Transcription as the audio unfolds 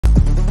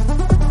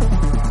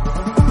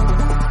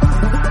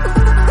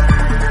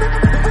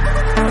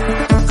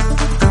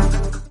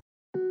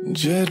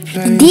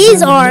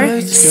These are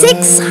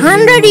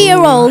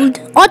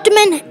 600-year-old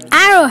Ottoman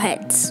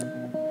arrowheads.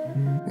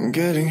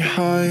 Getting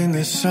high in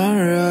the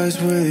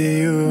sunrise with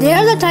you. They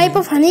are the type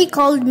of honey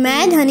called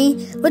mad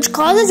honey, which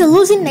causes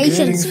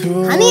hallucinations.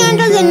 Honey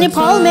hunters in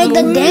Nepal make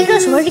the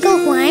dangerous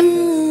vertical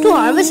climb to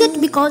harvest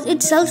it because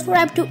it sells for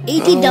up to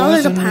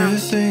 $80 a pound.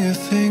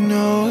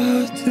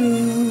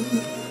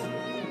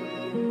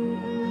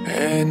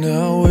 And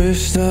I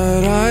wish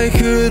that I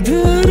could.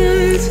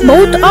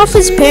 Both of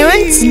his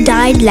parents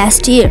died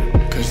last year,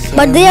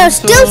 but they are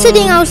still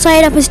sitting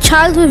outside of his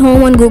childhood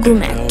home on Google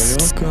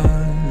Maps.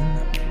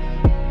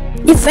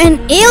 If an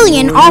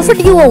alien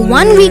offered you a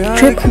one-week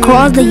trip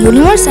across the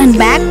universe and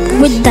back,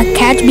 with the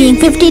catch being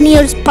 15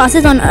 years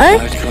passes on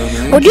Earth,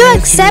 would you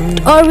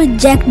accept or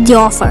reject the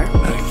offer?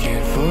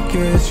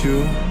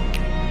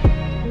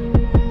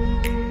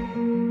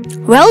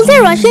 Wealthy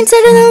Russian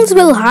citizens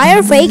will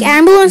hire fake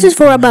ambulances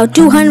for about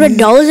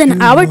 $200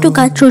 an hour to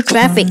cut through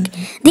traffic.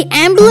 The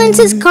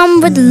ambulances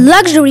come with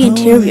luxury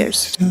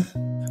interiors.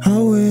 I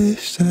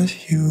wish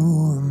that you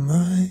were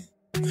mine.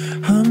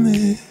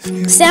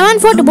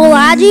 7-foot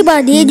Bolaji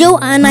Badejo,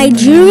 a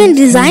Nigerian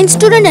design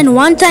student and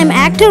one-time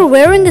actor,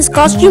 wearing his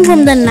costume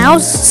from the now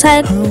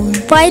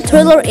sci-fi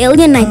thriller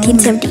Alien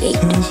 1978.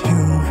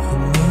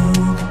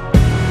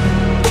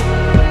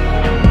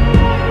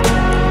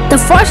 The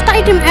first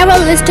item ever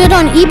listed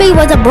on eBay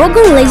was a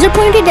broken laser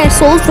pointer that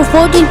sold for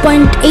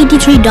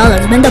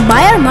 $14.83. When the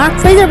buyer, Mark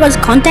Fraser, was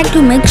contacted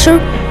to make sure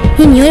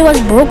he knew it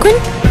was broken,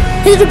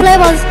 his reply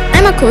was,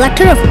 "I'm a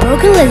collector of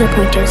broken laser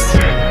pointers."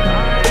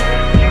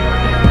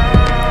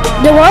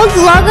 The world's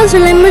largest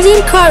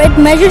limousine car, it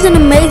measures an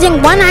amazing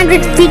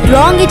 100 feet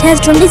long. It has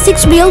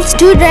 26 wheels,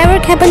 2 driver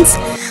cabins,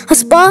 a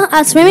spa,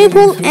 a swimming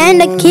pool,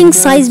 and a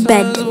king-size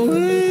bed.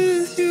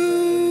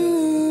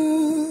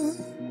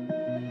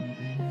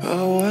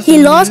 He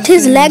lost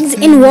his legs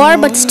in war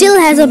but still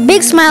has a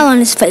big smile on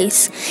his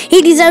face. He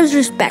deserves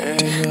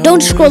respect.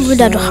 Don't scroll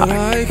without a heart.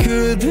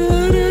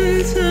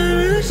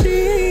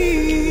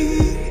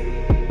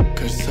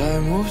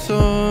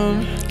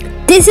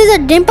 This is a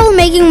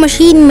dimple-making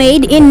machine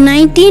made in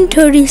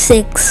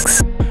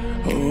 1936.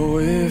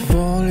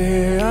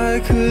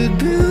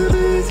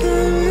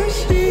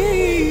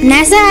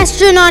 NASA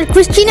astronaut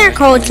Christina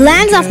Koch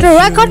lands after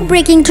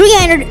record-breaking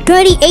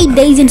 328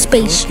 days in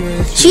space.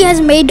 She has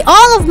made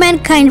all of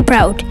mankind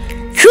proud.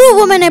 True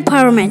woman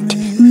empowerment.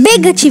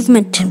 Big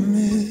achievement.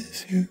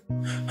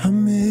 I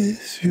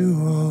miss you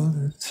all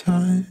the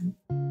time.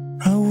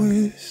 I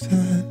wish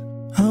that.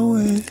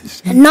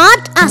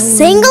 Not a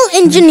single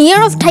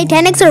engineer of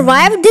Titanic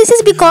survived. This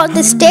is because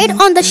they stayed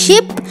on the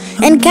ship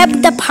and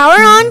kept the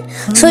power on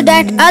so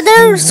that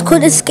others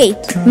could escape.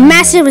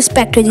 Massive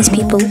respect to these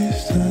people.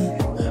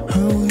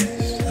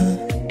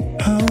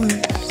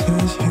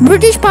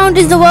 British pound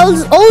is the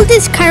world's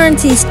oldest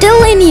currency,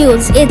 still in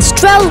use. It's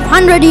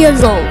 1200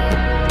 years old.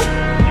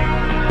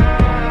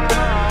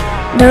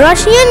 The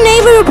Russian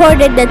Navy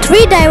reported that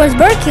 3 divers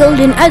were killed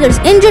and others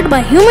injured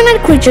by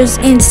humanoid creatures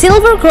in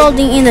silver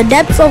clothing in the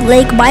depths of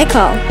Lake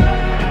Baikal.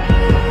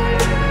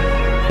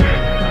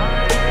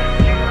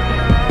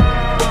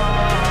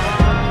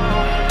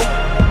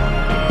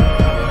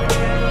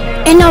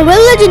 In a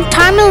village in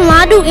Tamil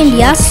Nadu,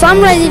 India,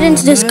 some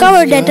residents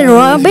discovered that a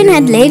robin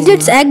had laid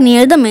its egg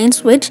near the main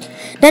switch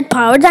that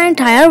powered the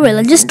entire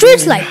village's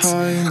street lights.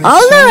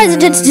 All the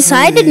residents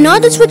decided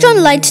not to switch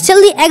on lights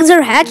till the eggs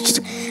are hatched,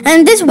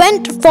 and this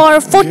went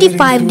for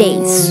 45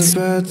 days.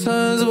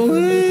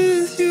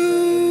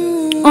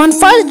 On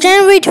 1st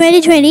January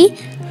 2020,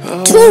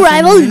 2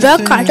 rival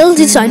drug cartels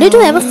decided to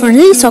have a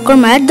friendly soccer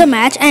match. The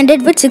match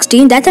ended with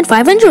 16 deaths and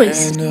 5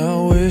 injuries.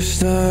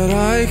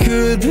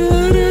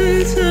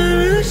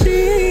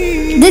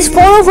 This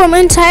photo from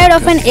inside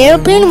of an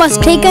airplane was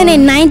taken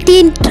in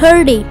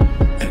 1930.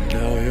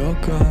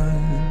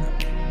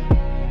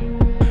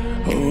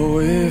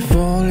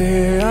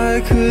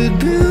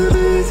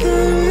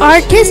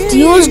 Artists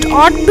used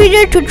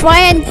oatmeal to try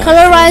and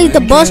colorize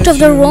the bust of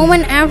the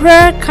Roman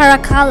Emperor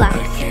Caracalla.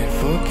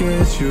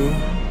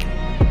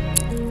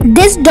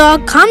 This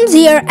dog comes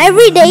here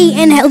every day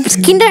and helps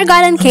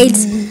kindergarten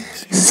kids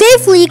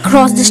safely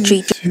cross the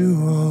street.